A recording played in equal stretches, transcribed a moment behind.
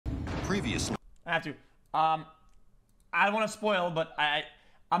previously. I have to. I don't want to spoil, but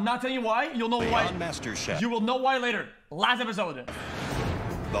I'm not telling you why. You'll know why. On MasterChef. You will know why later. Last episode.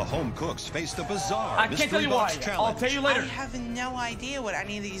 The home cooks faced a bizarre I can't tell you why. I'll tell you later. I have no idea what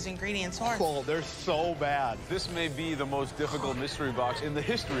any of these ingredients are. Oh, they're so bad. This may be the most difficult mystery box in the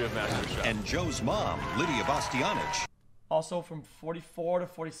history of MasterChef. And Joe's mom, Lydia Bastianich. Also from 44 to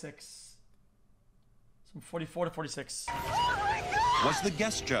 46. From 44 to 46. Was the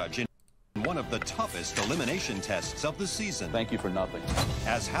guest judge in one of the toughest elimination tests of the season. Thank you for nothing.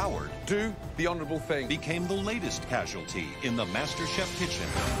 As Howard Do the honorable thing. became the latest casualty in the MasterChef kitchen.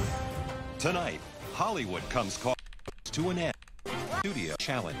 Tonight, Hollywood comes close to an end. Studio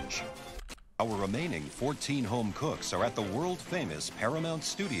challenge. Our remaining 14 home cooks are at the world-famous Paramount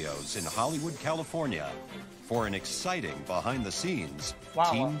Studios in Hollywood, California, for an exciting behind-the-scenes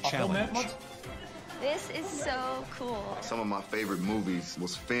team challenge. This is so cool. Some of my favorite movies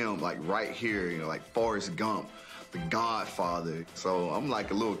was filmed like right here, you know, like Forrest Gump, The Godfather. So I'm like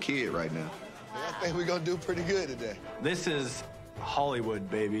a little kid right now. I think we're gonna do pretty good today. This is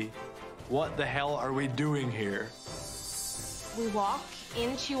Hollywood, baby. What the hell are we doing here? We walk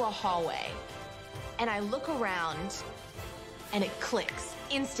into a hallway, and I look around, and it clicks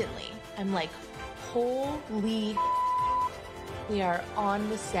instantly. I'm like, holy, we are on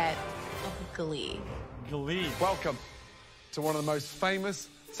the set of Glee. Glee. Welcome to one of the most famous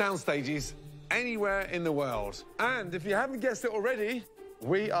sound stages anywhere in the world. And if you haven't guessed it already,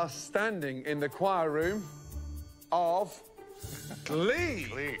 we are standing in the choir room of Glee.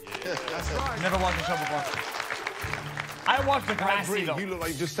 Glee. That's right. Never watched the show before. I watched the grassy though. You look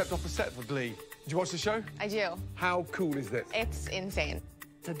like you just stepped off a set for Glee. Did you watch the show? I do. How cool is this? It's insane.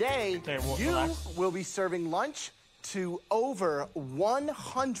 Today, you will be serving lunch to over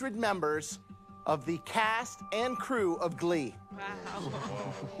 100 members of the cast and crew of Glee. Wow.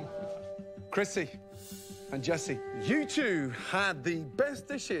 Chrissy and Jesse, you two had the best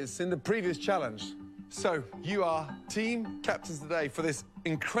dishes in the previous challenge. So you are team captains today for this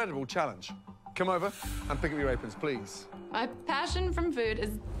incredible challenge. Come over and pick up your aprons, please. My passion from food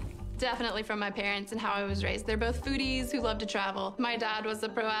is definitely from my parents and how I was raised. They're both foodies who love to travel. My dad was a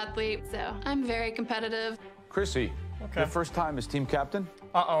pro athlete, so I'm very competitive. Chrissy, your first time as team captain?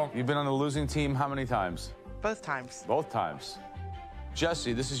 Uh-oh. You've been on the losing team how many times? Both times. Both times.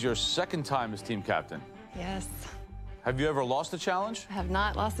 Jesse, this is your second time as team captain. Yes. Have you ever lost a challenge? I have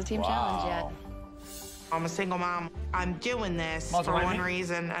not lost a team challenge yet. I'm a single mom. I'm doing this for one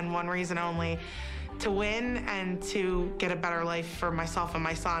reason and one reason only, to win and to get a better life for myself and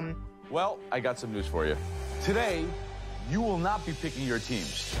my son. Well, I got some news for you. Today, you will not be picking your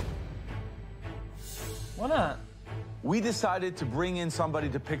teams. Why not? We decided to bring in somebody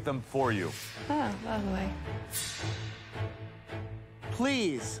to pick them for you. Oh, lovely.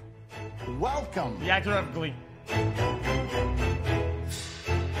 Please, welcome The actor of Glee. Shut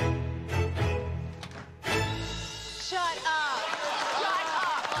up! Shut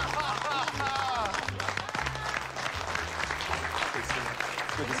up!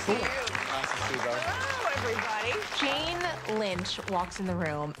 Good to see you. Nice to see you both. Hello, everybody. Jane Lynch walks in the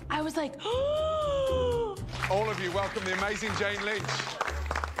room. I was like, All of you, welcome the amazing Jane Lynch.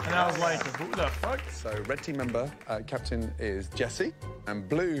 And I was like, who the fuck? So red team member captain is Jesse, and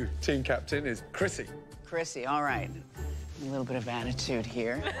blue team captain is Chrissy. Chrissy, all right. A little bit of attitude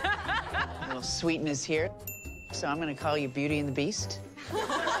here. A little sweetness here. So I'm going to call you Beauty and the Beast.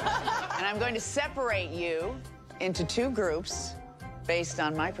 And I'm going to separate you into two groups based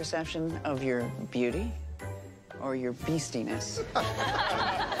on my perception of your beauty or your beastiness.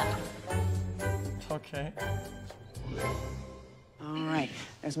 Okay. All right,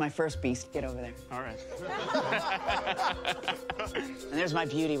 there's my first beast. Get over there. All right. And there's my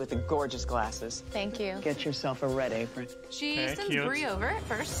beauty with the gorgeous glasses. Thank you. Get yourself a red apron. She sent Brie over at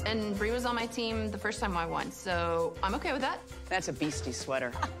first, and Brie was on my team the first time I won, so I'm okay with that. That's a beastie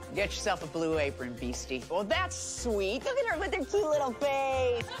sweater. Get yourself a blue apron, beastie. Well, that's sweet. Look at her with her cute little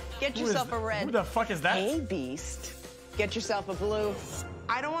face. Get yourself a red. Who the fuck is that? Hey, beast. Get yourself a blue.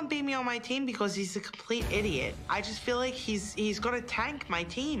 I don't want Beamy on my team because he's a complete idiot. I just feel like he's gonna tank my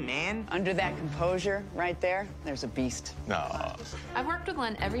team, man. Under that composure right there, there's a beast. No. I've worked with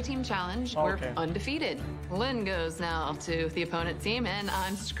Lynn every team challenge. We're undefeated. Lynn goes now to the opponent team, and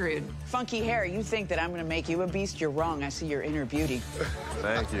I'm screwed. Funky hair, you think that I'm gonna make you a beast? You're wrong. I see your inner beauty.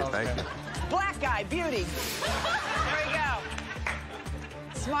 Thank you, thank you. Black guy, beauty. There we go.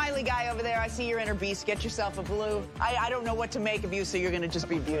 Smiley guy over there, I see your inner beast. Get yourself a blue. I don't know what to make of you, so you're gonna just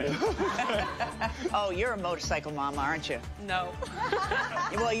be beauty. Oh, you're a motorcycle mama, aren't you? No.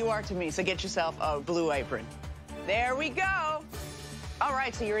 Well, you are to me, so get yourself a blue apron. There we go. All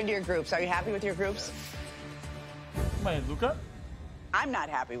right, so you're into your groups. Are you happy with your groups? Wait, Luca? I'm not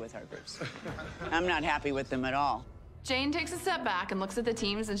happy with our groups. I'm not happy with them at all. Jane takes a step back and looks at the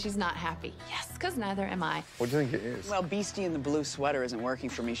teams, and she's not happy. Yes, because neither am I. What do you think it is? Well, Beastie in the blue sweater isn't working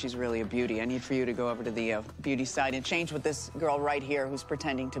for me. She's really a beauty. I need for you to go over to the beauty side and change with this girl right here who's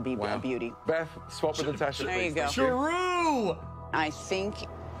pretending to be a beauty. Beth, swap with Natasha, There you go. Shrew! I think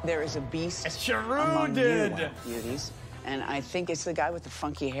there is a beast Shrew among did. you beauties, and I think it's the guy with the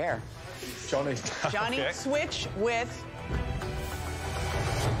funky hair. Johnny. Johnny, Okay. switch with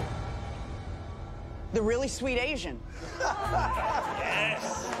the really sweet Asian.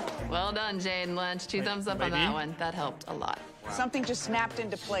 Yes. Well done, Jane Lynch. 2 thumbs up on that one. That helped a lot. Something just snapped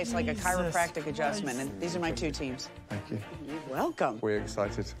into place like a chiropractic adjustment, and these are my 2 teams. Thank you. You're welcome. We're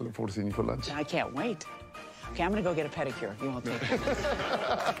excited. I look forward to seeing you for lunch. I can't wait. Okay, I'm gonna go get a pedicure. You won't take it.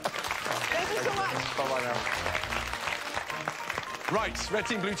 Thank you so much. Bye-bye now. Right, red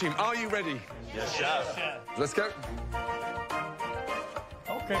team, blue team, are you ready? Yes, chef. Let's go.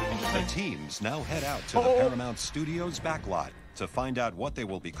 Okay, The interesting. teams now head out to the Paramount Studios backlot to find out what they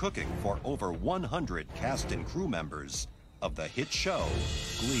will be cooking for over 100 cast and crew members of the hit show,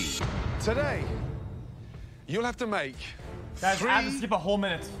 Glee. Today, you'll have to make Guys, I have to 3 skip a whole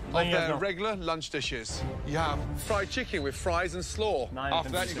minute. of Letting you guys their know. regular lunch dishes. You have fried chicken with fries and slaw. 9, After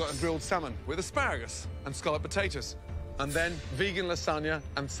 10, that, you've got a 6. grilled salmon with asparagus and scalloped potatoes. And then vegan lasagna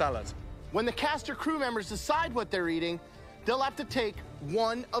and salad. When the cast or crew members decide what they're eating, they'll have to take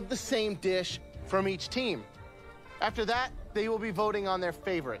one of the same dish from each team. After that, they will be voting on their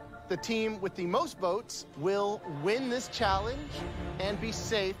favorite. The team with the most votes will win this challenge and be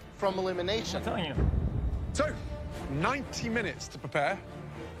safe from elimination. I'm telling you. So, 90 minutes to prepare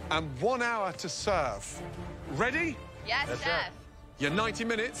and 1 hour to serve. Ready? Yes, chef. Your 90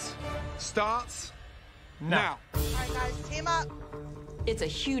 minutes starts now. All right, guys, team up. It's a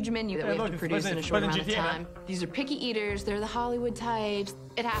huge menu that Yeah, we have look, to it's produce in a buzzing- short buzzing amount of GTA, man. time. These are picky eaters. They're the Hollywood types.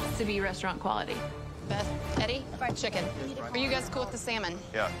 It has to be restaurant quality. Beth, Eddie, fried chicken. Are you guys cool with the salmon?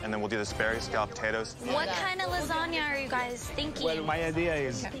 Yeah, and then we'll do the asparagus, scalloped potatoes. What kind of lasagna are you guys thinking? Well, my idea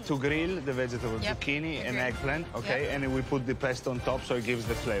is to grill the vegetables, Yep. zucchini and Agreed. eggplant, okay? Yep. And then we put the pesto on top so it gives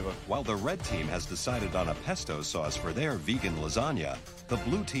the flavor. While the red team has decided on a pesto sauce for their vegan lasagna, the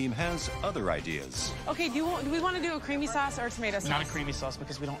blue team has other ideas. Okay, do we want to do a creamy sauce or a tomato sauce? Not a creamy sauce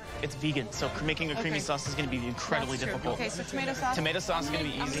because we don't. It's vegan, so making a creamy sauce is going to be incredibly That's true. difficult. Okay, so tomato sauce. Tomato sauce is going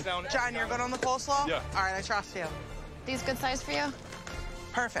to be easy. John, you're good on the coleslaw? Yeah. All right, I trust you. These good size for you?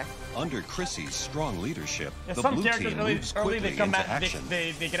 Perfect. Under Chrissy's strong leadership, Yeah, the some blue characters team really moves early, quickly they come into back, action.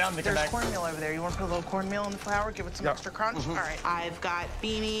 they get out and they come There's back. cornmeal over there. You want to put a little cornmeal in the flour? Give it some extra crunch? All right. I've got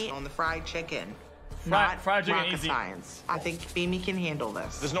Beanie on the fried chicken. Not fried chicken rocket easy. science. I think Beanie can handle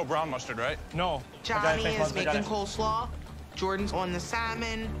this. There's no brown mustard, right? No. Johnny is making coleslaw. Jordan's on the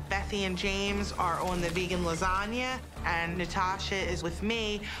salmon. Bethy and James are on the vegan lasagna. And Natasha is with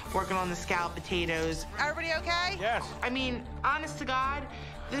me working on the scalloped potatoes. Everybody okay? Yes. I mean, honest to God,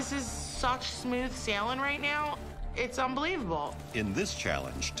 this is such smooth sailing right now. It's unbelievable. In this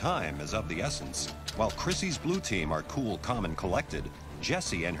challenge, time is of the essence. While Chrissy's blue team are cool, calm, and collected,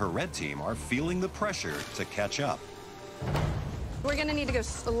 Jessie and her red team are feeling the pressure to catch up. We're gonna need to go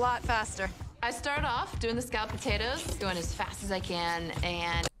a lot faster. I start off doing the scalloped potatoes, going as fast as I can,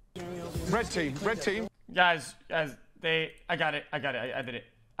 and Red team, red team. Guys, I got it, I did it.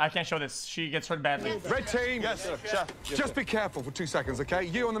 I can't show this. She gets hurt badly. Red team. Yes, chef. Just be careful for 2 seconds, okay?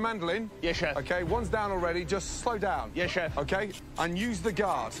 You on the mandolin. Yes, chef. Okay, one's down already. Just slow down. Yes, chef. Okay? And use the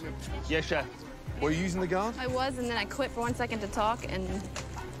guard. Yes, chef. Were you using the guard? I was, and then I quit for 1 second to talk, and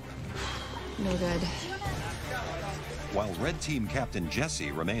no good. While red team captain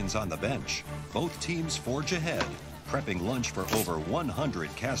Jessie remains on the bench, both teams forge ahead, prepping lunch for over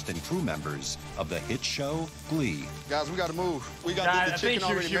 100 cast and crew members of the hit show Glee. Guys, we got to move. We got Guys, the I chicken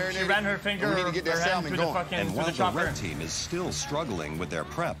think already she marinated. ran her finger and we need to get that her hand salmon through the going. fucking And through while the the chopper. red team is still struggling with their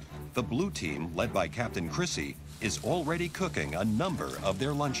prep, the blue team, led by Captain Chrissy, is already cooking a number of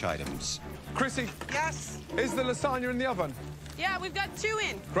their lunch items. Chrissy, Yes. is the lasagna in the oven? Yeah, we've got 2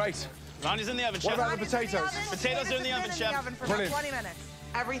 in. Great. Lasagna's in the oven, What chef. about the potatoes? Potatoes are in the oven, chef. For Brilliant. 20 minutes.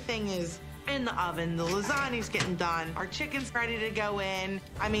 Everything is in the oven. The lasagna's getting done. Our chicken's ready to go in.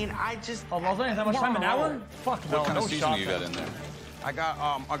 I mean, I just... Oh, lasagna, that much time, an hour? Fuck no, What kind no of seasoning you shot. got in there? I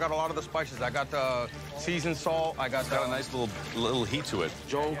got a lot of the spices. I got the seasoned salt. I got It's got a nice little heat to it.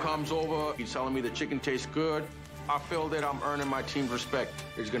 Joe comes over. He's telling me the chicken tastes good. I feel that I'm earning my team's respect.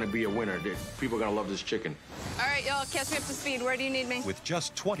 There's going to be a winner. That people are going to love this chicken. All right, y'all, catch me up to speed. Where do you need me? With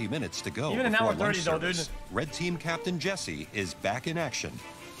just 20 minutes to go Even an before hour 30 lunch though, dude. service, red team captain Jessie is back in action.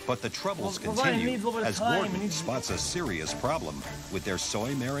 But the troubles Well, Ryan continue needs a little bit of as time. Gordon spots a serious problem with their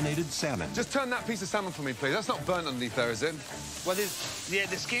soy-marinated salmon. Just turn that piece of salmon for me, please. That's not burnt underneath there, is it? What is? Yeah,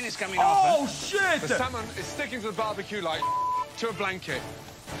 the skin is coming Oh, off. shit! The salmon is sticking to the barbecue like to a blanket.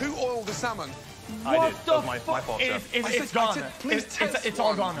 Who oiled the salmon? What did. the That was my fault, Chef. It's gone. Please test it's all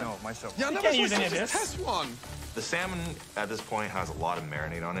one. gone. No, myself. Yeah, You no, can't that's use any what of just this. test one. The salmon at this point has a lot of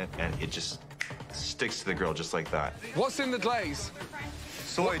marinade on it, and it just sticks to the grill just like that. What's in the glaze?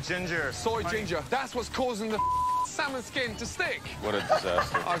 Soy ginger. Soy ginger. That's what's causing the salmon skin to stick. What a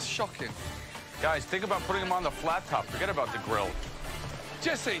disaster. Oh, it's shocking. Guys, think about putting them on the flat top. Forget about the grill.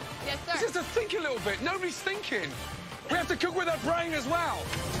 Jesse. Yes, sir. Just to think a little bit. Nobody's thinking. We have to cook with our brain as well.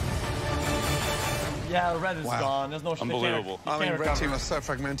 Yeah, the red is gone. There's no Unbelievable. I mean, red team are so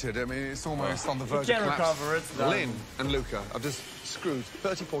fragmented. I mean, it's almost on the verge can't of collapse. recover, it's done. Lynn and Luca have just screwed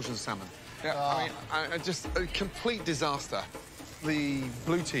 30 portions of salmon. Yeah, I mean, just a complete disaster. The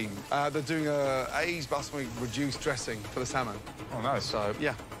blue team, they're doing a aged basmati reduced dressing for the salmon. Oh, nice. So,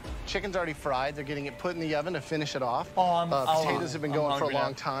 yeah. Chicken's already fried. They're getting it put in the oven to finish it off. Oh, potatoes have been going for a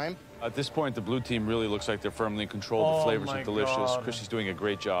long time. At this point, the blue team really looks like they're firmly in control. The flavors are delicious. God. Chrissy's doing a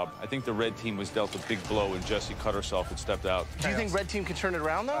great job. I think the red team was dealt a big blow when Jessie cut herself and stepped out. Do you think red team can turn it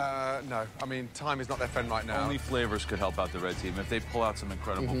around, though? No. I mean, time is not their friend right now. Only flavors could help out the red team if they pull out some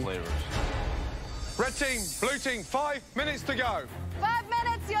incredible flavors. Red team, blue team, 5 minutes to go. 5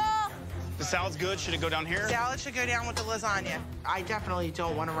 minutes, y'all. The salad's good. Should it go down here? Salad should go down with the lasagna. I definitely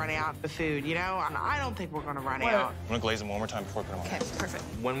don't want to run out of food, you know? And I don't think we're going to run out. I'm gonna glaze them one more time before I put them on. Okay, perfect.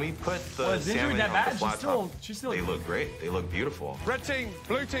 When we put the Well, is Ginger salmon that on bad? the flat top, She's still. they look great. They look beautiful. Red team,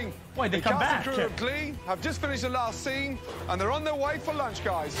 blue team. Wait, they the come cast back. and crew of Glee have just finished the last scene, and they're on their way for lunch,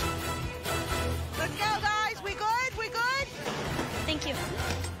 guys. Let's go, guys. We good? We good? Thank you.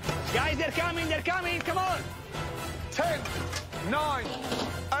 Guys, they're coming. They're coming. Come on. 10, 9,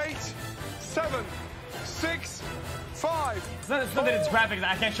 8, 7, 6, 5. It's not that it's graphics.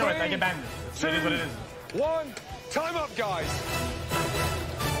 I can't show it. I get banned. It is what it is. 1. Time up, guys.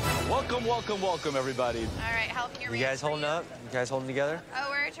 Welcome, welcome, welcome, everybody. All right, help your You guys holding up? You guys holding together? Oh,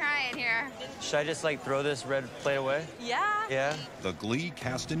 we're trying here. Should I just, like, throw this red plate away? Yeah. Yeah? The Glee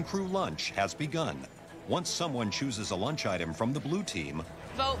cast and crew lunch has begun. Once someone chooses a lunch item from the blue team,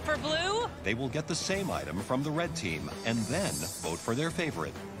 Vote for blue. they will get the same item from the red team and then vote for their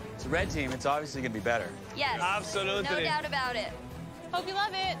favorite. It's the red team. It's obviously going to be better. Yes. Absolutely. No doubt about it. Hope you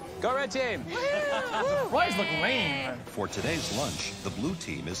love it. Go red team. Fries look lame. For today's lunch, the blue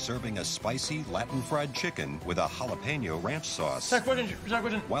team is serving a spicy Latin fried chicken with a jalapeno ranch sauce. Check question.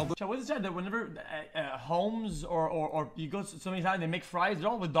 While the What is that? That whenever homes or you go to somebody's house and they make fries, they're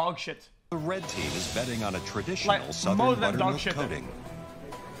all with dog shit. red team is betting on a traditional Like, southern most of them dog buttermilk shit. coating.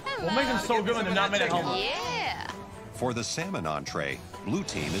 We'll make them so good when they're not made at home. Yeah. For the salmon entree, blue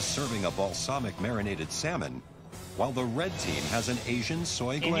team is serving a balsamic marinated salmon, while the red team has an Asian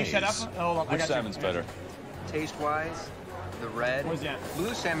soy Can you shut up? glaze. Hold on, I Which got you. salmon's better? Taste-wise, the red, What is that?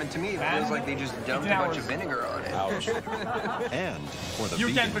 blue salmon, to me, it Bad? feels like they just dumped a 18 bunch hours. of vinegar on it. Ouch. And for the You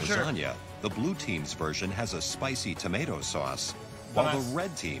vegan can for sure. lasagna, the blue team's version has a spicy tomato sauce, while Nice. the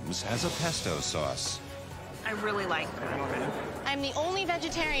red team's has a pesto sauce. I really like that. I'm the only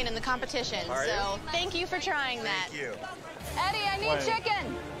vegetarian in the competition, so thank you for trying that. Thank you. Eddie, I need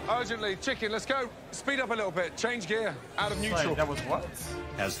chicken. Urgently, chicken, let's go. Speed up a little bit. Change gear. Out of neutral. Wait, that was what?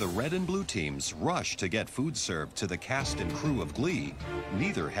 As the red and blue teams rush to get food served to the cast and crew of Glee,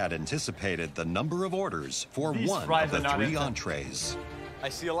 neither had anticipated the number of orders for These one fries of the are not 3 it. entrees. I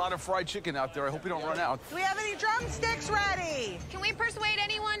see a lot of fried chicken out there. I hope you don't run out. Do we have any drumsticks ready? Can we persuade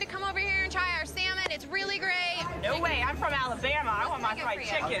anyone to come over here and try our salmon? It's really great. No way. I'm from Alabama. I want my fried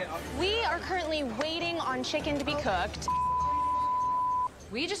chicken. We are currently waiting on chicken to be cooked.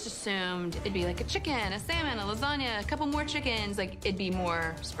 We just assumed it'd be like a chicken, a salmon, a lasagna, a couple more chickens. Like, it'd be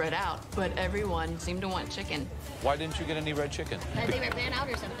more spread out. But everyone seemed to want chicken. Why didn't you get any red chicken? They ran out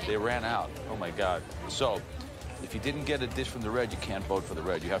or something. They ran out. Oh, my God. So, if you didn't get a dish from the red, you can't vote for the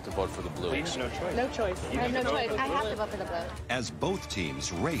red. You have to vote for the blue. No choice. No choice. I have no choice. I have to vote for the blue. As both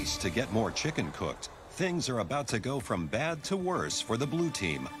teams race to get more chicken cooked, things are about to go from bad to worse for the blue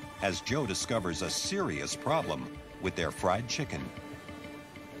team, as Joe discovers a serious problem with their fried chicken.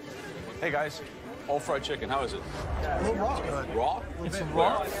 Hey, guys. All fried chicken. How is it? Raw. Raw? It's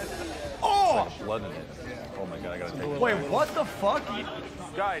raw. Oh! Blood in it. Oh, my God. I got to take it. Wait, what the fuck?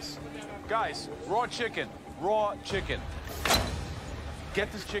 Guys, raw chicken. Raw chicken.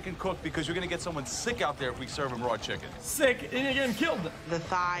 Get this chicken cooked because you're going to get someone sick out there if we serve him raw chicken. Sick, and you're getting killed. The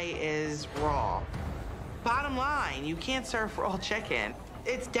thigh is raw. Bottom line, you can't serve raw chicken.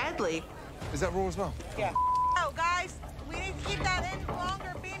 It's deadly. Is that raw as well? Yeah. Oh, guys, We need to keep that in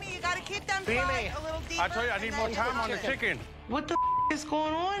longer, Beanie. You gotta keep them Beanie, fried a little deeper. I told you I need more time on the chicken. What the is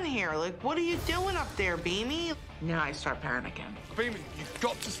going on here? Like, what are you doing up there, Beanie? Now I start panicking. Beamy, you've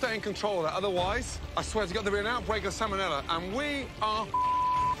got to stay in control of that. Otherwise, I swear to God, there'll be an outbreak of salmonella, and we are...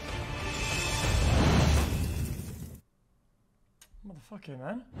 Motherfucker,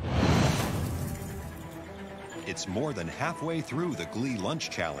 man. It's more than halfway through the Glee Lunch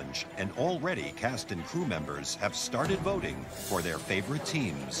Challenge, and already cast and crew members have started voting for their favorite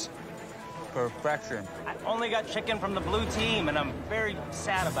teams. Perfection. I only got chicken from the blue team, and I'm very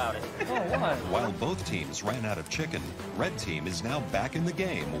sad about it. Oh, why? While both teams ran out of chicken, Red Team is now back in the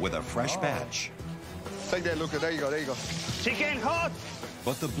game with a fresh batch. Take that, Luca. There you go, there you go. Chicken hot!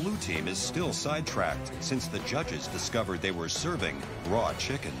 But the blue team is still sidetracked since the judges discovered they were serving raw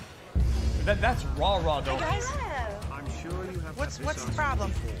chicken. That's raw though. Hey guys, I'm sure you have. what's the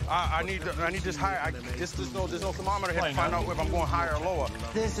problem? I need this higher. There's no thermometer here to find out if I'm going higher or lower.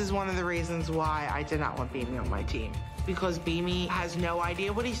 This is one of the reasons why I did not want Beanie on my team. Because Beanie has no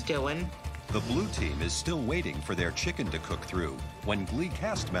idea what he's doing. The blue team is still waiting for their chicken to cook through when Glee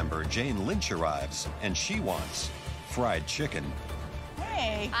cast member Jane Lynch arrives, and she wants fried chicken.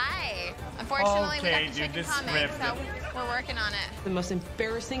 Hey. Hi. Unfortunately, we got Okay, the chicken dude, this coming, script. so we're working on it. The most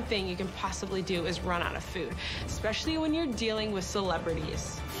embarrassing thing you can possibly do is run out of food, especially when you're dealing with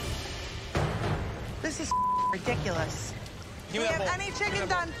celebrities. This is ridiculous. Do we have any chicken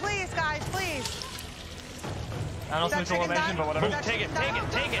done? Please, guys, please. I don't Is that see chicken done? but whatever. Is that chicken done?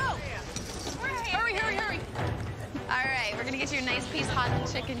 Hurry. All right, we're gonna get you a nice piece hot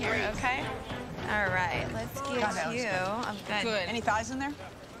and chicken here, okay? All right, let's get you. I'm good. Any thighs in there?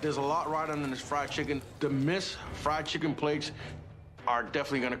 There's a lot right on this fried chicken. The Miss fried chicken plates are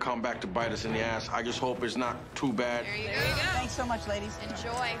definitely gonna come back to bite us in the ass. I just hope it's not too bad. There you go. Thanks so much, ladies.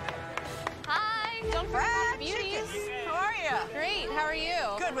 Enjoy. Hi. Don't forget the beauties. How are you? Great. How are you?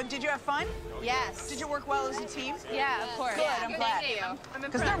 Good. Well, did you have fun? Yes. Did you work well as a team? Yeah, of course. Good. I'm glad. Thank you. I'm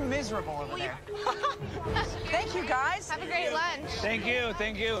Because they're miserable over there. Thank you, guys. Have a great lunch. Thank you,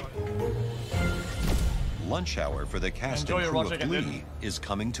 thank you. Lunch hour for the cast Enjoy and your crew raw of chicken, Glee dude. is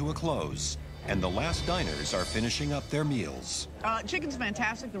coming to a close, and the last diners are finishing up their meals. Chicken's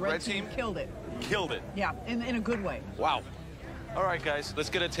fantastic. The red team killed it. Killed it. Yeah, in a good way. Wow. All right, guys, let's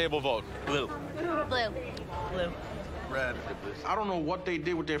get a table vote. Blue. Blue. Blue. Red. I don't know what they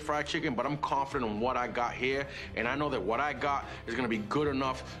did with their fried chicken, but I'm confident in what I got here, and I know that what I got is gonna be good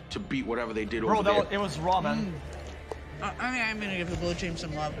enough to beat whatever they did Bro, over there. it was raw, man. I mean, I'm gonna give the blue team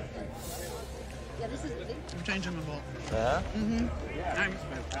some love. I'm changing the vote. Yeah? I'm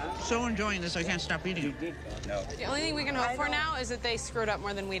so enjoying this, I can't stop eating it. The only thing we can hope for now is that they screwed up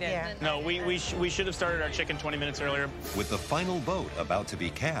more than we did. Yeah. No, we should have started our chicken 20 minutes earlier. With the final vote about to be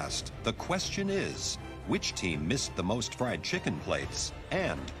cast, the question is, which team missed the most fried chicken plates,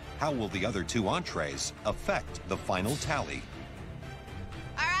 and how will the other two entrees affect the final tally?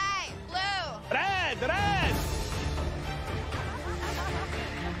 All right, Blue. Red!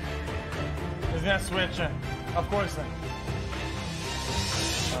 He's gonna switch. Of course.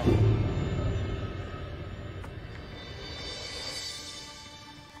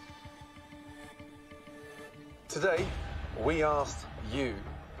 Today, we asked you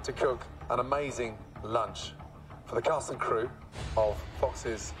to cook an amazing lunch for the cast and crew of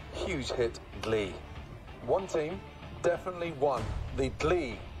Fox's huge hit Glee. One team definitely won the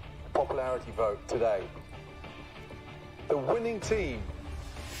Glee popularity vote today. The winning team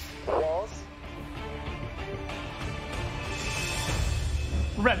was...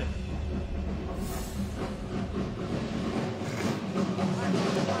 Red.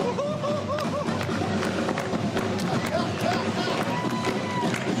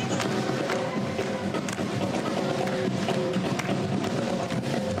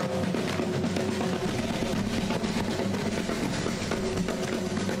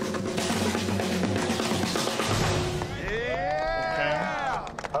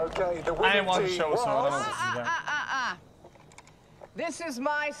 Okay, the I winning didn't watch the team show, so I don't know was... what this is about. This is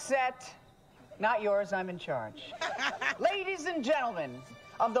my set, not yours, I'm in charge. Ladies and gentlemen,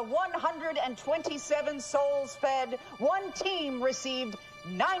 of the 127 souls fed, one team received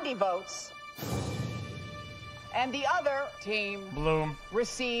 90 votes, and the other team Bloom.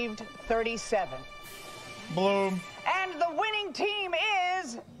 received 37. Bloom. And the winning team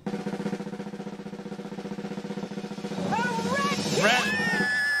is... Red.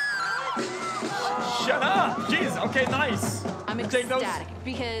 Shut up! Jeez, okay, nice. I'm Take those. ecstatic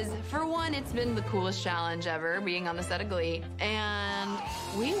because, for one, it's been the coolest challenge ever, being on the set of Glee, and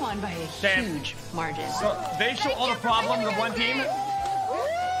we won by a huge margin. So they show all the problems of one team,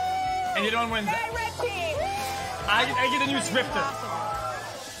 and you don't win. Hey, red team! I get a new Swifter.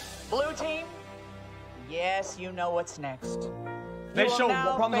 Blue team, yes, you know what's next. They You will show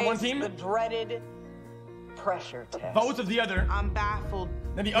now problems on one face team. the dreaded pressure test. Votes of the other. I'm baffled.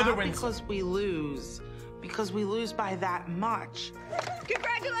 Then the other Not wins. because we lose. Because we lose by that much.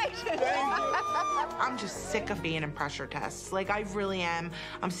 Congratulations! I'm just sick of being in pressure tests. Like, I really am.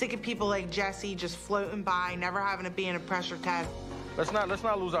 I'm sick of people like Jesse just floating by, never having to be in a pressure test. Let's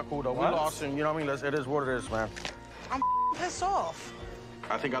not lose our cool though. What? We lost, and you know what I mean. It is what it is, man. I'm pissed off.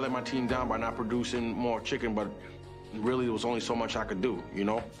 I think I let my team down by not producing more chicken, but really there was only so much I could do. You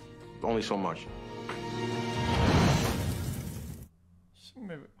know, only so much.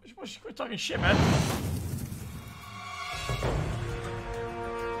 We're talking shit, man.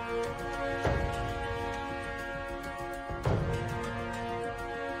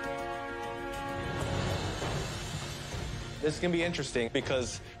 This is gonna be interesting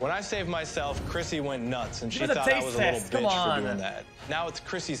because when I saved myself, Chrissy went nuts and she Give it a thought I taste was a little test. Come bitch on. for doing that. Now it's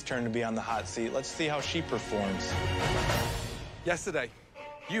Chrissy's turn to be on the hot seat. Let's see how she performs. Yesterday,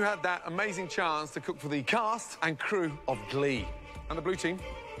 you had that amazing chance to cook for the cast and crew of Glee. And the blue team,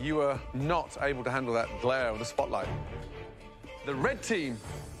 you were not able to handle that glare of the spotlight. The red team,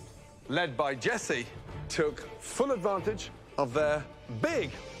 led by Jesse, took full advantage of their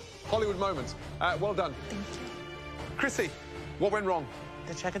big Hollywood moments. Well done. Thank you. Chrissy, what went wrong?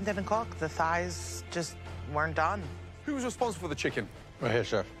 The chicken didn't cook. The thighs just weren't done. Who was responsible for the chicken? Right here,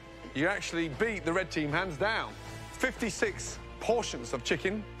 chef. You actually beat the red team hands down. 56 portions of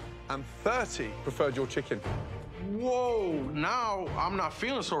chicken and 30 preferred your chicken. Whoa, now I'm not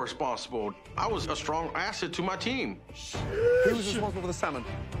feeling so responsible. I was a strong asset to my team. Who was responsible for the salmon?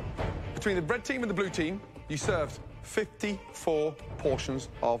 Between the red team and the blue team, you served 54 portions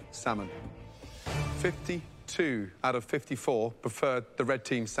of salmon. 52 out of 54 preferred the red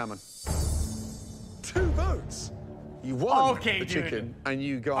team salmon. 2 votes. You won the chicken and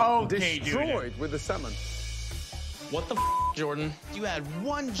you got destroyed with the salmon. What the f, Jordan? You had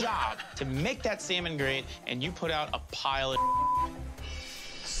one job to make that salmon great, and you put out a pile of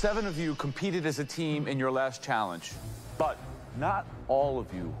 7 of you competed as a team in your last challenge, but not all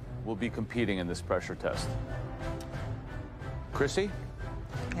of you will be competing in this pressure test. Chrissy?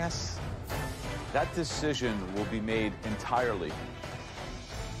 Yes. That decision will be made entirely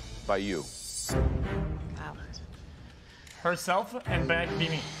by you. Herself and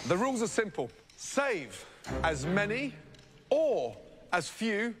me. The rules are simple. Save as many or as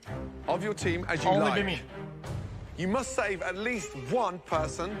few of your team as you Only like. be me. You must save at least 1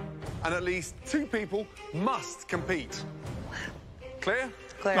 person and at least 2 people must compete. Clear?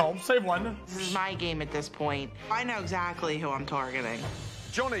 Clear. No, save 1. This is my game at this point. I know exactly who I'm targeting.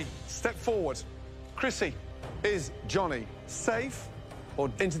 Johnny, step forward. Chrissy, is Johnny safe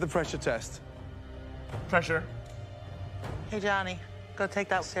or into the pressure test? Pressure. Hey, Johnny, go take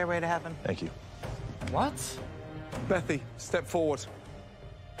that stairway to heaven. Thank you. What? Bethy, step forward.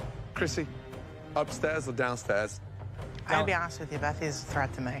 Chrissy, upstairs or downstairs? I gotta be honest with you, Bethy's a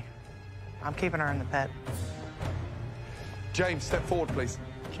threat to me. I'm keeping her in the pit. James, step forward, please.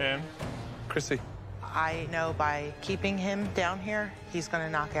 Okay. Chrissy. I know by keeping him down here, he's gonna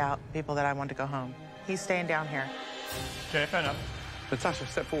knock out people that I want to go home. He's staying down here. Okay, fair enough. Natasha,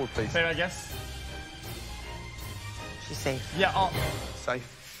 step forward, please. Fair, I guess. She's safe. Yeah,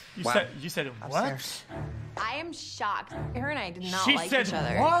 Safe. You said what? Upstairs. I am shocked. Her and I did not She like said each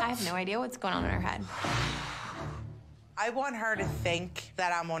other. what? I have no idea what's going on in her head. I want her to think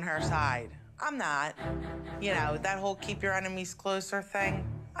that I'm on her side. I'm not. You know, that whole keep your enemies closer thing.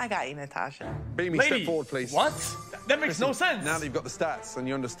 I got you, Natasha. Beamy, Lady, step forward, please. What? That makes Chrissy, no sense. Now that you've got the stats and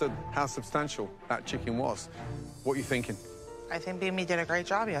you understood how substantial that chicken was, what are you thinking? I think Beamy did a great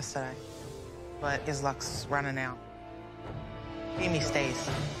job yesterday, but his luck's running out. Beamy stays.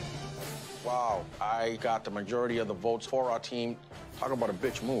 Wow, I got the majority of the votes for our team. Talk about a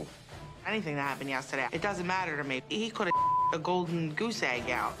bitch move. Anything that happened yesterday, it doesn't matter to me. He could have a golden goose egg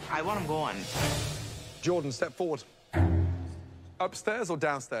out. I want him going. Jordan, step forward. Upstairs or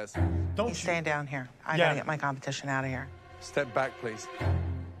downstairs? He's staying down here. I gotta get my competition out of here. Step back, please.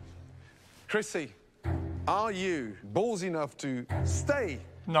 Chrissy, are you ballsy enough to stay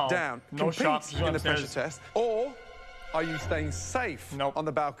down, No compete shots, in the pressure upstairs. test, or are you staying safe on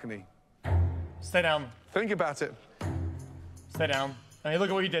the balcony? Stay down. Think about it. Stay down. I mean, look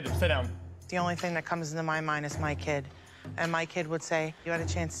at what you did. Stay down. The only thing that comes into my mind is my kid. And my kid would say, you had a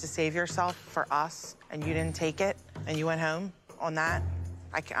chance to save yourself for us, and you didn't take it, and you went home on that.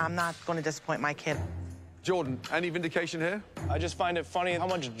 I'm not going to disappoint my kid. Jordan, any vindication here? I just find it funny how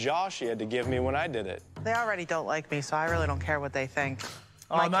much Josh he had to give me when I did it. They already don't like me, so I really don't care what they think.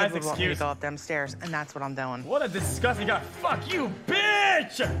 My nice kid would want me to excuse. go up them stairs, and that's what I'm doing. What a disgusting guy. Fuck you,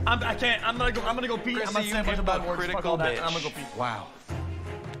 bitch! I can't. I'm gonna go pee. I'm gonna say a bunch of bad words. Fuck all that. I'm gonna go pee. Wow.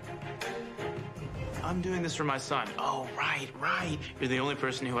 I'm doing this for my son. Oh, right. You're the only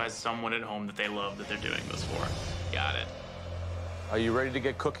person who has someone at home that they love that they're doing this for. Got it. Are you ready to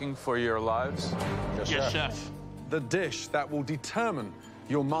get cooking for your lives? Yes, chef. The dish that will determine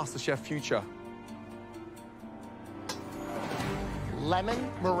your MasterChef future.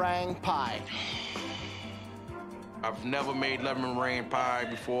 Lemon meringue pie. I've never made lemon meringue pie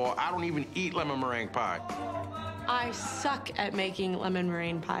before. I don't even eat lemon meringue pie. I suck at making lemon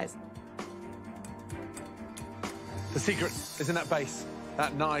meringue pies. The secret is in that base,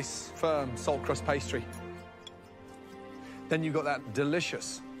 that nice, firm salt crust pastry. Then you've got that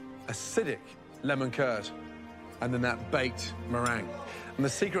delicious, acidic lemon curd, and then that baked meringue. And the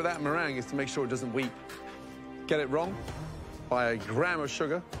secret of that meringue is to make sure it doesn't weep. Get it wrong by a gram of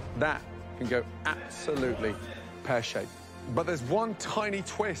sugar, that can go absolutely pear-shaped. But there's one tiny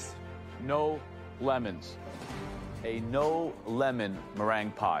twist. No lemons. A no lemon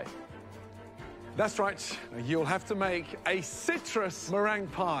meringue pie. That's right. You'll have to make a citrus meringue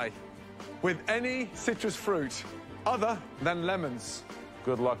pie with any citrus fruit other than lemons.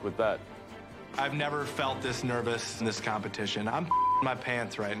 Good luck with that. I've never felt this nervous in this competition. I'm my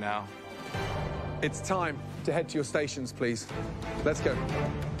pants right now. It's time to head to your stations, please. Let's go.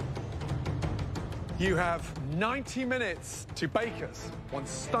 You have 90 minutes to bake us one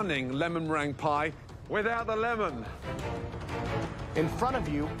stunning lemon meringue pie without the lemon. In front of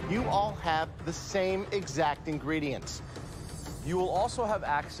you, you all have the same exact ingredients. You will also have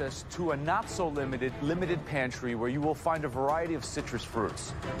access to a not-so-limited pantry where you will find a variety of citrus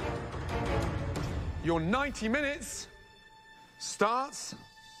fruits. Your 90 minutes starts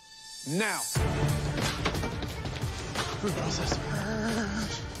now. Food processor.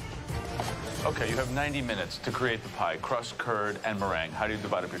 Okay, you have 90 minutes to create the pie, crust, curd, and meringue. How do you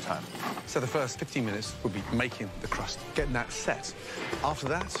divide up your time? So the first 15 minutes would be making the crust, getting that set. After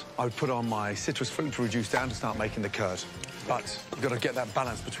that, I would put on my citrus fruit to reduce down to start making the curd. But you've got to get that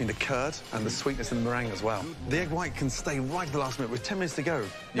balance between the curd and the sweetness in the meringue as well. The egg white can stay right at the last minute. With 10 minutes to go,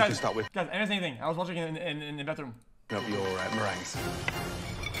 you can start with. Guys, anything. I was watching in the bathroom. Up your meringues.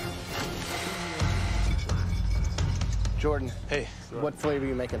 Jordan. Hey. What flavor are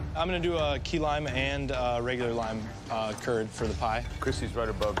you making? I'm gonna do a key lime and regular lime curd for the pie. Chrissy's right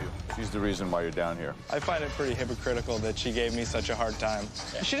above you. She's the reason why you're down here. I find it pretty hypocritical that she gave me such a hard time.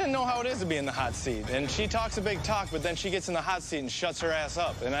 She didn't know how it is to be in the hot seat, and she talks a big talk, but then she gets in the hot seat and shuts her ass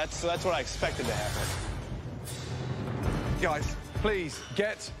up, and that's what I expected to happen. Guys, please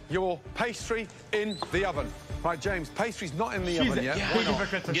get your pastry in the oven. Right, James, pastry's not in the oven yet. Why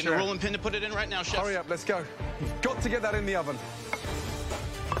not? Getting a rolling pin to put it in right now, chef. Hurry up, let's go. You've got to get that in the oven.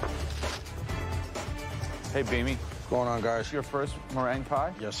 Hey, Beamy. What's going on, guys? Your first meringue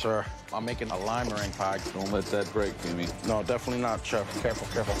pie? Yes, sir. I'm making a lime meringue pie. Don't let that break, Beamy. No, definitely not, chef. Careful,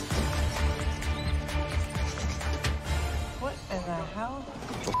 careful. What in the hell?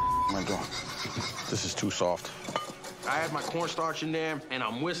 What am I doing? This is too soft. I had my cornstarch in there, and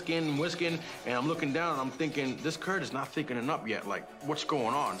I'm whisking, and I'm looking down, and I'm thinking, this curd is not thickening up yet. Like, what's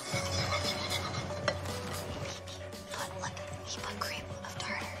going on? Look, he put cream of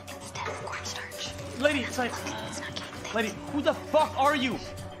tartar instead of cornstarch. Lady, it's like, lady, who the fuck are you?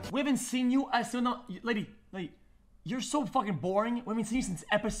 We haven't seen you as soon as, lady, you're so fucking boring. We haven't seen you since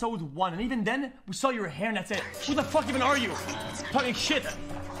episode 1, and even then, we saw your hair and that's it. Who the fuck even are you? Talking shit.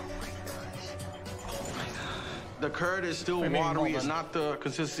 The curd is still watery. It's not the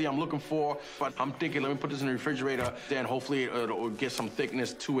consistency I'm looking for, but I'm thinking, let me put this in the refrigerator, then hopefully it'll get some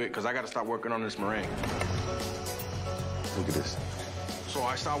thickness to it, because I got to start working on this meringue. Look at this. So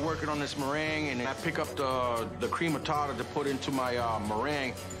I start working on this meringue, and I pick up the cream of tartar to put into my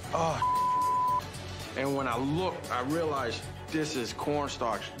meringue. Oh, and when I look, I realize this is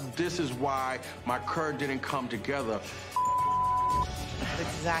cornstarch. This is why my curd didn't come together.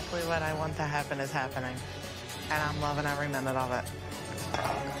 Exactly what I want to happen is happening. And I'm loving every minute of it.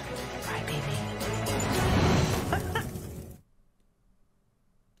 Bye, baby.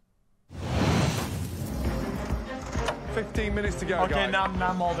 15 minutes to go, Okay, guys. now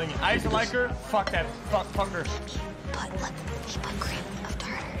I'm molding. I used to like her. Fuck that. Fuck her. He put cream of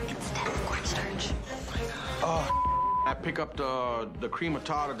tartar instead of cornstarch. Oh, I pick up the cream of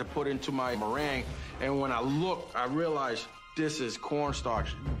tartar to put into my meringue, and when I look, I realize this is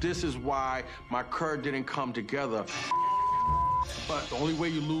cornstarch. This is why my curd didn't come together. But the only way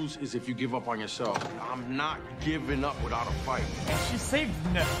you lose is if you give up on yourself. I'm not giving up without a fight. She saved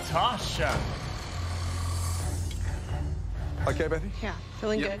Natasha. Okay, Bethy? Yeah,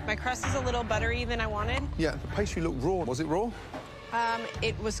 feeling good. My crust is a little buttery than I wanted. Yeah, the pastry looked raw. Was it raw?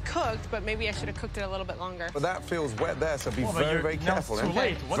 It was cooked, but maybe I should have cooked it a little bit longer. But that feels wet there, so be very, very careful. It's too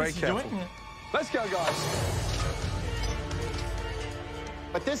late. What very is he careful. doing? Let's go, guys.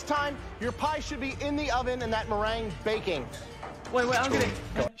 But this time, your pie should be in the oven and that meringue baking. Wait, I'm getting.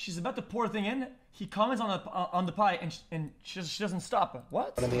 She's about to pour the thing in. He comments on the pie, and she doesn't stop.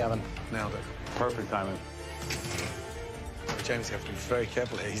 What? In the oven. Nailed it. Perfect timing. James, you have to be very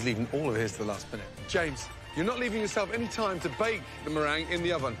careful here. He's leaving all of his to the last minute. James, you're not leaving yourself any time to bake the meringue in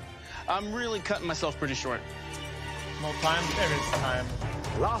the oven. I'm really cutting myself pretty short. No time. There is time.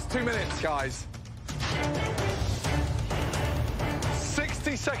 Last 2 minutes, guys.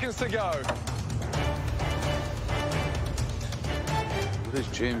 60 seconds to go. What is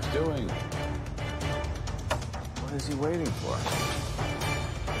James doing? What is he waiting for?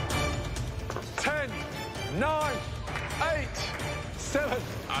 10, 9, 8, 7.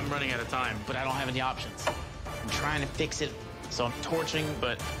 I'm running out of time, but I don't have any options. I'm trying to fix it, so I'm torching,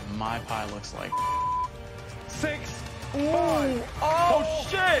 but my pie looks like 6, Ooh. 5, Oh,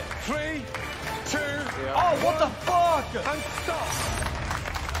 4, shit! 3, 2, Oh, what the fuck? And stop.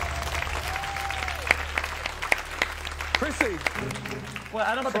 Chrissy. Well,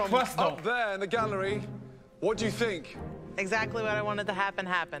 I don't know about the crust, though. Up there in the gallery, what do you think? Exactly what I wanted to happen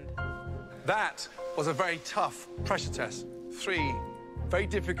happened. That was a very tough pressure test. 3 very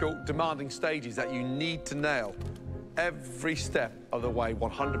difficult, demanding stages that you need to nail every step of the way,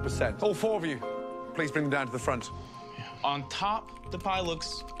 100%. All 4 of you, please bring them down to the front. on top, the pie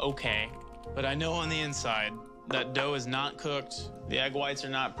looks okay, but I know on the inside that dough is not cooked, the egg whites are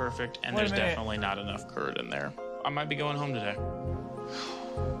not perfect, and there's definitely not enough curd in there. I might be going home today.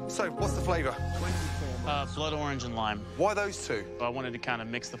 So, what's the flavor? Blood orange and lime. Why those two? I wanted to kind of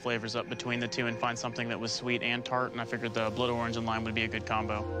mix the flavors up between the two and find something that was sweet and tart, and I figured the blood orange and lime would be a good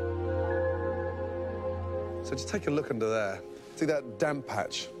combo. So just take a look under there. See that damp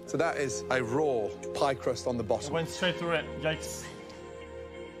patch? So that is a raw pie crust on the bottom. Went straight through it. Yikes.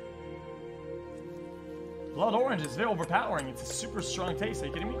 Blood orange is very overpowering. It's a super strong taste. Are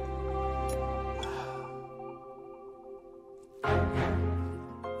you kidding me?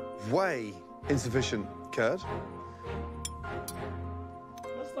 Way insufficient curd.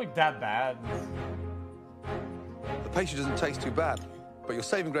 That's not that bad. The pastry doesn't taste too bad, but your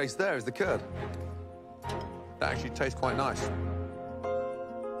saving grace there is the curd. That actually tastes quite nice.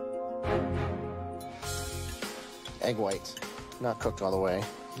 Egg whites, not cooked all the way.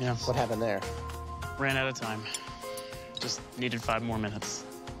 Yeah. What happened there? Ran out of time. Just needed 5 more minutes.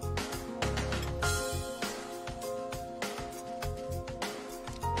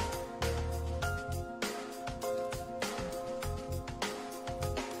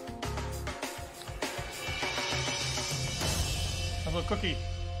 A little cookie.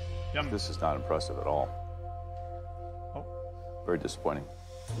 Yum. This is not impressive at all. Oh. Very disappointing.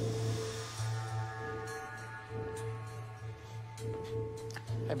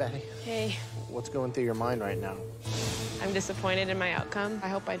 Hey, Betty. Hey, What's going through your mind right now? I'm disappointed in my outcome. I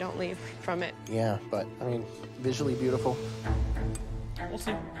hope I don't leave from it. Yeah, but, I mean, visually beautiful. We'll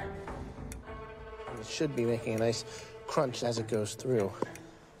see. It should be making a nice crunch as it goes through.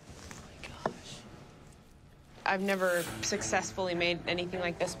 I've never successfully made anything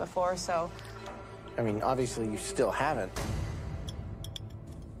like this before, so I mean, obviously you still haven't.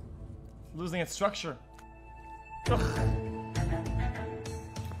 Losing its structure. Ugh.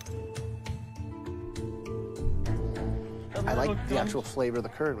 I like the actual flavor of the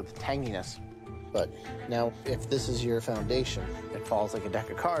curd with the tanginess. But now, if this is your foundation, it falls like a deck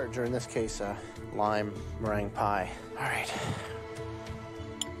of cards, or in this case, a lime meringue pie. All right.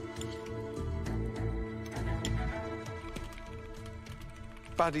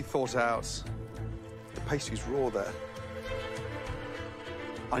 Badly thought out. The pastry's raw there.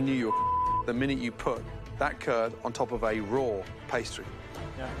 I knew you were the minute you put that curd on top of a raw pastry.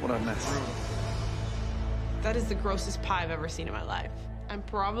 Yeah. What a mess. that is the grossest pie I've ever seen in my life. I'm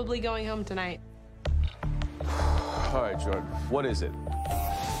probably going home tonight. All right, Jordan, what is it?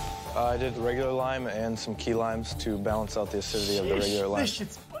 I did regular lime and some key limes to balance out the acidity of the regular lime. This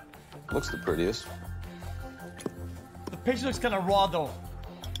shit's... Looks the prettiest. The pastry looks kind of raw, though.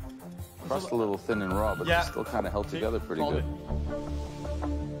 Crust a little thin and raw, but Yeah. it's still kind of held together pretty good.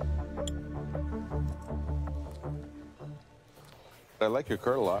 I like your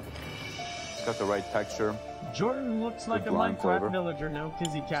curd a lot. It's got the right texture. Jordan looks like a Good lime Minecraft flavor. villager, no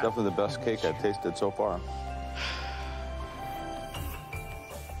kizzy It's cat. definitely the best cake I've tasted so far.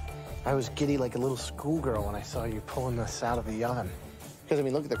 I was giddy like a little schoolgirl when I saw you pulling this out of the oven. Because, I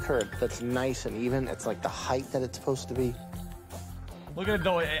mean, look at the curd. That's nice and even. It's like the height that it's supposed to be. Look at it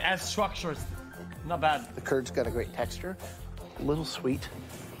though, it has structure. It's not bad. The curd's got a great texture, a little sweet,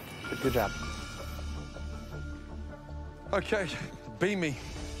 but good job. Okay, beat me.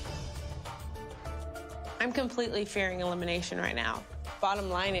 I'm completely fearing elimination right now. Bottom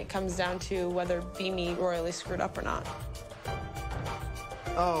line, it comes down to whether Beamy royally screwed up or not.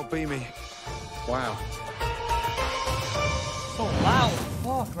 Oh, beat me. Wow. So loud.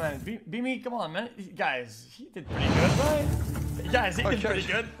 Fuck, man. Beamy, come on, man. Guys, he did pretty good, right? Guys, he did pretty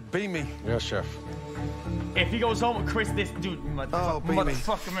good. Beat me. Yes, chef. If he goes home with Chris, this dude,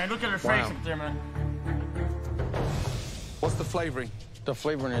 motherfucker, man. Look at her face up there, man. What's the flavoring? The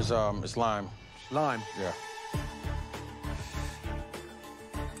flavoring is lime. Lime? Yeah.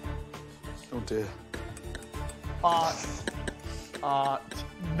 Oh, dear.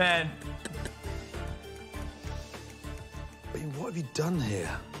 Man. Beam, what have you done here?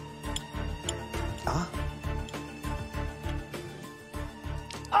 Huh?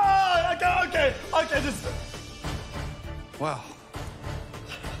 Oh, okay, just... Wow.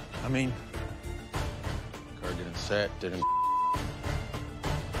 I mean... Curd didn't set, didn't...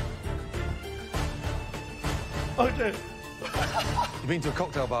 Okay. You've been to a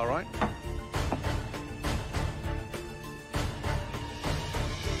cocktail bar, right?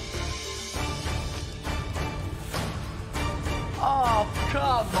 Oh,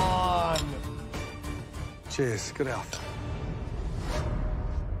 come on. Cheers. Good health.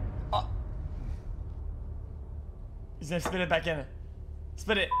 He's gonna spit it back in.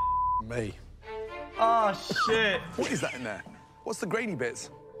 Spit it. Me. Oh, shit. What is that in there? What's the grainy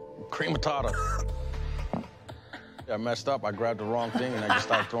bits? Cream tartar. I messed up. I grabbed the wrong thing and I just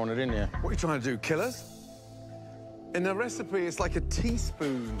started throwing it in there. What are you trying to do, kill us? In the recipe, it's like a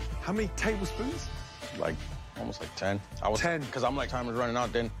teaspoon. How many tablespoons? Like, almost like 10. I was 10. Because I'm like, time is running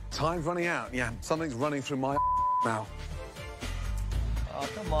out then. Time's running out, yeah. Something's running through my now. Oh,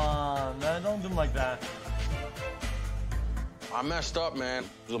 come on, man. Don't do him like that. I messed up, man.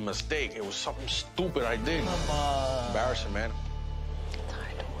 It was a mistake. It was something stupid I did. Come on. Embarrassing, man.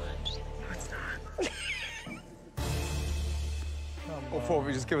 All four of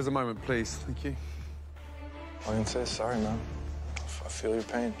you, just give us a moment, please. Thank you. All I can say is sorry, man. I feel your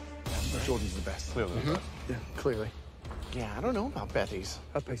pain. Jordan's the best. Clearly. Yeah, clearly. Yeah, I don't know about Betty's.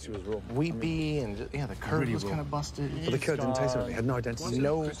 Her pastry was raw. Wheat-y and, yeah, the curd Really was raw. kind of busted. But the curd didn't taste anything. It had no identity.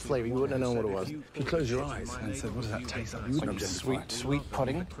 No flavor. You wouldn't have known what it was. If you close your eyes and said, what does that taste like? You wouldn't have identified. Sweet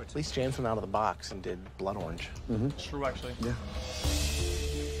pudding. At least James went out of the box and did blood orange. True, actually. Yeah.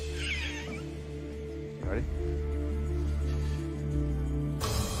 You ready?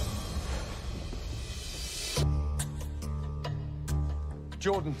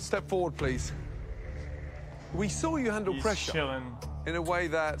 Jordan, step forward, please. We saw you handle pressure chilling. in a way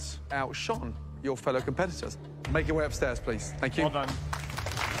that outshone your fellow competitors. Make your way upstairs, please. Thank you. Well done.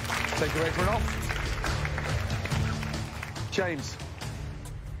 Take your apron off. James.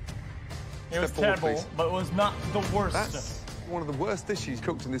 It was step forward, terrible, please. but it was not the worst. That's one of the worst dishes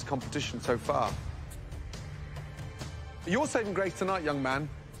cooked in this competition so far. Your saving grace tonight, young man,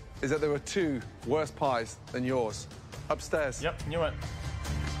 is that there were 2 worse pies than yours. Upstairs. Yep, knew it.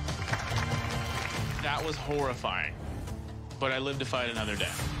 That was horrifying, but I live to fight another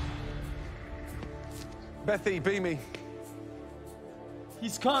day. Bethy, Beamy.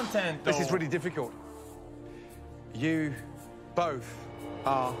 He's content, though. This is really difficult. You both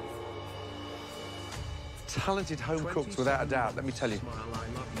are talented home cooks, without a doubt, let me tell you.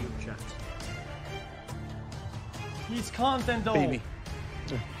 He's content, though. Beamy.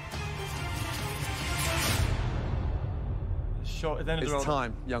 It's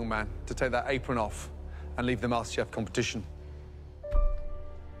time, young man, to take that apron off and leave the MasterChef competition.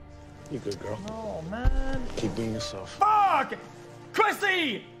 You good, girl. Oh, man. Keep being yourself. Fuck!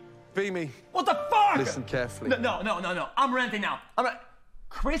 Chrissy! Beamy. What the fuck? Listen carefully. No. I'm ranting now.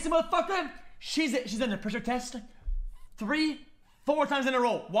 Chrissy, motherfucker, she's under pressure test 3, 4 times in a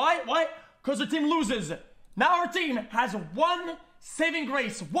row. Why? Because her team loses. Now her team has 1 saving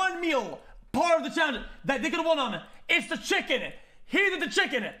grace, 1 meal, part of the challenge that they could have won on. It's the chicken. He did the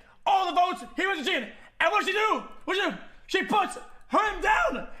chicken. All the votes, he was the chicken. And what did she do? She puts him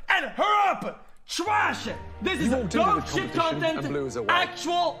down and her up. Trash. This is dog shit content.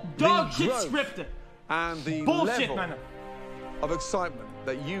 Actual dog shit script. And the bullshit, level man. of excitement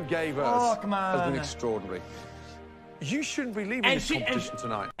that you gave us Fuck, man. has been extraordinary. You shouldn't be leaving this competition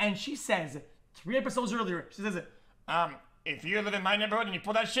tonight. And she says, 3 episodes earlier, she says, if you live in my neighborhood and you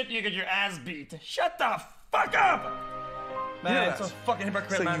pull that shit, you get your ass beat. Shut the fuck up! Man, it's so fucking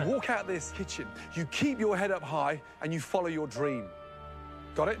hypocrite, so man. you walk out this kitchen, you keep your head up high, and you follow your dream.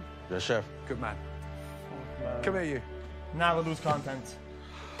 Got it? Yes, chef. Good man. Come here, you. Now we'll lose content.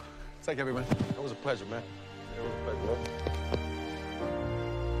 Take care, everyone. It was a pleasure, man. It was a pleasure.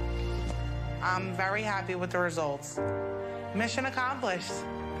 I'm very happy with the results. Mission accomplished.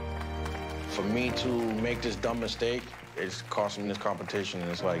 For me to make this dumb mistake, it's costing me this competition,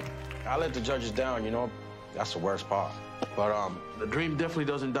 and it's like, I let the judges down, you know? That's the worst part. But the dream definitely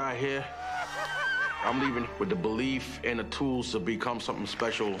doesn't die here. I'm leaving with the belief and the tools to become something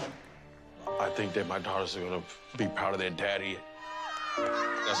special. I think that my daughters are gonna be proud of their daddy.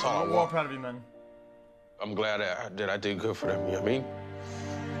 That's all I We're all want. proud of you, man. I'm glad that I did good for them, you know what I mean?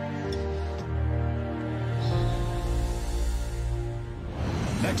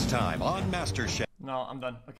 Next time on MasterChef. No, I'm done. Okay.